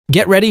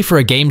Get ready for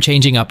a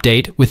game-changing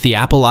update with the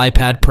Apple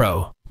iPad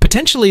Pro,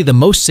 potentially the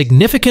most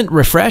significant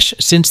refresh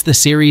since the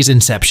series'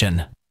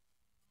 inception.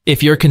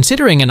 If you're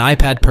considering an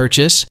iPad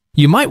purchase,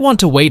 you might want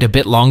to wait a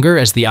bit longer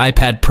as the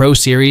iPad Pro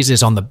series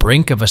is on the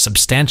brink of a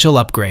substantial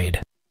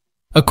upgrade.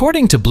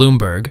 According to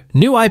Bloomberg,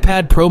 new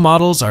iPad Pro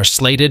models are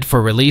slated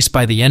for release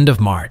by the end of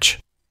March.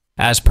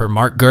 As per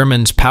Mark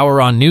Gurman's Power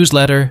On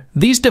newsletter,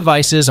 these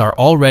devices are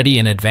already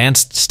in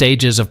advanced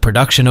stages of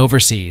production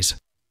overseas.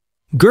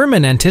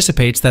 Gurman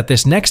anticipates that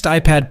this next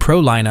iPad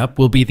Pro lineup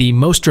will be the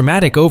most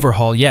dramatic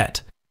overhaul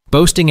yet,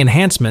 boasting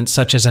enhancements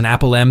such as an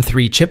Apple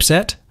M3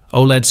 chipset,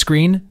 OLED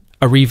screen,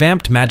 a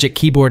revamped Magic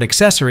Keyboard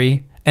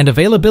accessory, and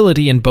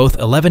availability in both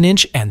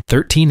 11-inch and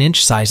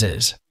 13-inch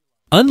sizes.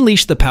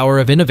 Unleash the power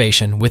of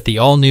innovation with the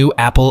all-new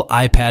Apple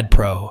iPad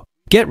Pro.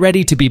 Get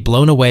ready to be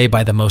blown away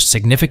by the most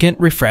significant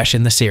refresh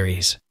in the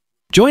series.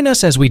 Join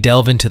us as we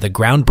delve into the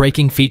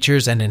groundbreaking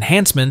features and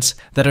enhancements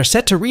that are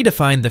set to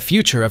redefine the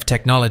future of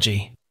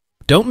technology.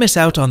 Don't miss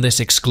out on this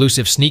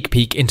exclusive sneak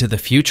peek into the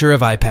future of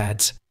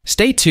iPads.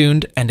 Stay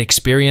tuned and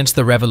experience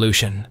the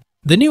revolution.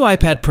 The new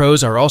iPad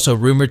Pros are also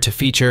rumored to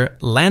feature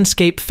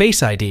Landscape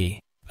Face ID,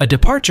 a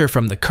departure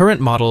from the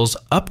current model's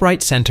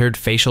upright-centered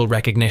facial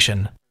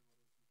recognition.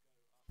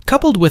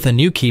 Coupled with a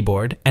new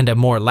keyboard and a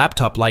more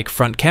laptop-like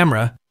front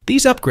camera,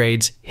 these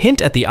upgrades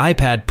hint at the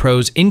iPad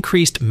Pro's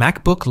increased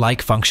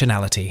MacBook-like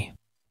functionality.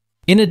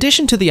 In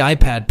addition to the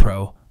iPad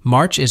Pro,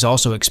 March is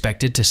also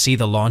expected to see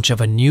the launch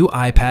of a new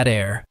iPad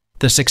Air,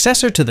 the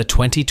successor to the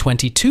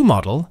 2022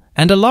 model,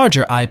 and a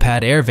larger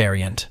iPad Air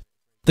variant.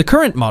 The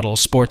current model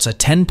sports a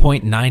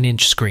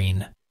 10.9-inch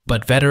screen,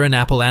 but veteran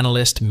Apple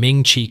analyst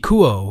Ming-Chi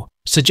Kuo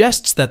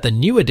suggests that the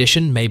new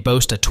edition may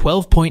boast a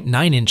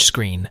 12.9-inch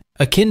screen,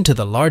 akin to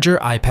the larger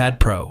iPad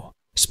Pro.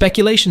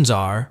 Speculations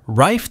are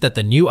rife that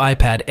the new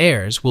iPad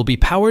Airs will be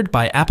powered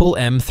by Apple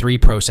M3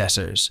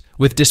 processors,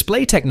 with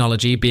display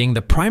technology being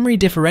the primary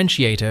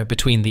differentiator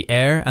between the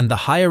Air and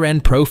the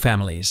higher-end Pro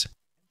families.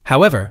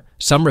 However,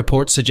 some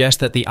reports suggest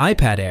that the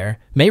iPad Air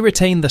may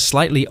retain the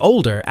slightly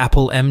older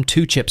Apple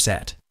M2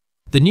 chipset.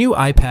 The new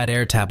iPad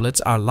Air tablets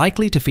are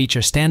likely to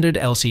feature standard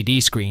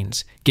LCD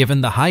screens,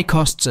 given the high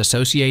costs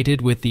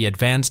associated with the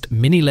advanced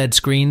mini-LED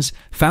screens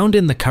found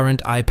in the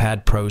current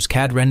iPad Pro's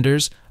CAD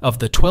renders of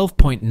the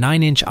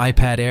 12.9-inch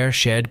iPad Air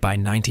shared by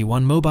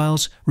 91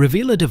 Mobiles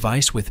reveal a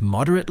device with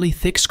moderately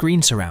thick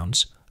screen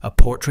surrounds, a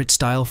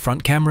portrait-style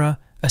front camera,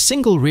 a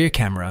single rear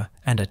camera,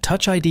 and a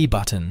Touch ID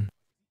button.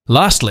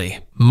 Lastly,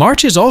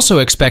 March is also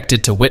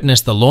expected to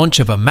witness the launch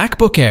of a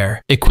MacBook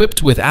Air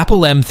equipped with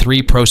Apple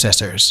M3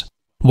 processors.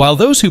 While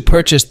those who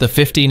purchased the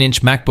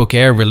 15-inch MacBook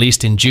Air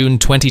released in June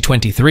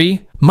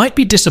 2023 might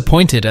be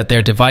disappointed at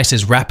their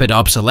device's rapid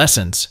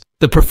obsolescence,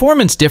 the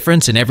performance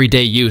difference in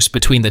everyday use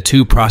between the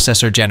two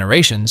processor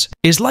generations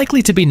is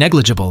likely to be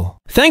negligible.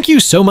 Thank you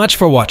so much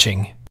for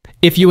watching.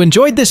 If you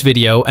enjoyed this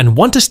video and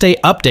want to stay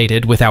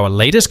updated with our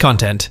latest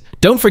content,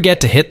 don't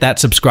forget to hit that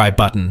subscribe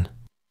button.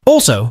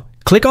 Also,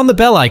 click on the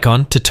bell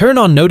icon to turn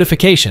on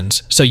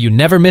notifications so you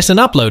never miss an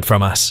upload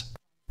from us.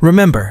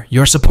 Remember,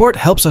 your support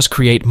helps us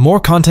create more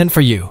content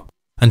for you.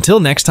 Until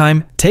next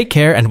time, take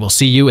care and we'll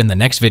see you in the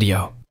next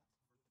video.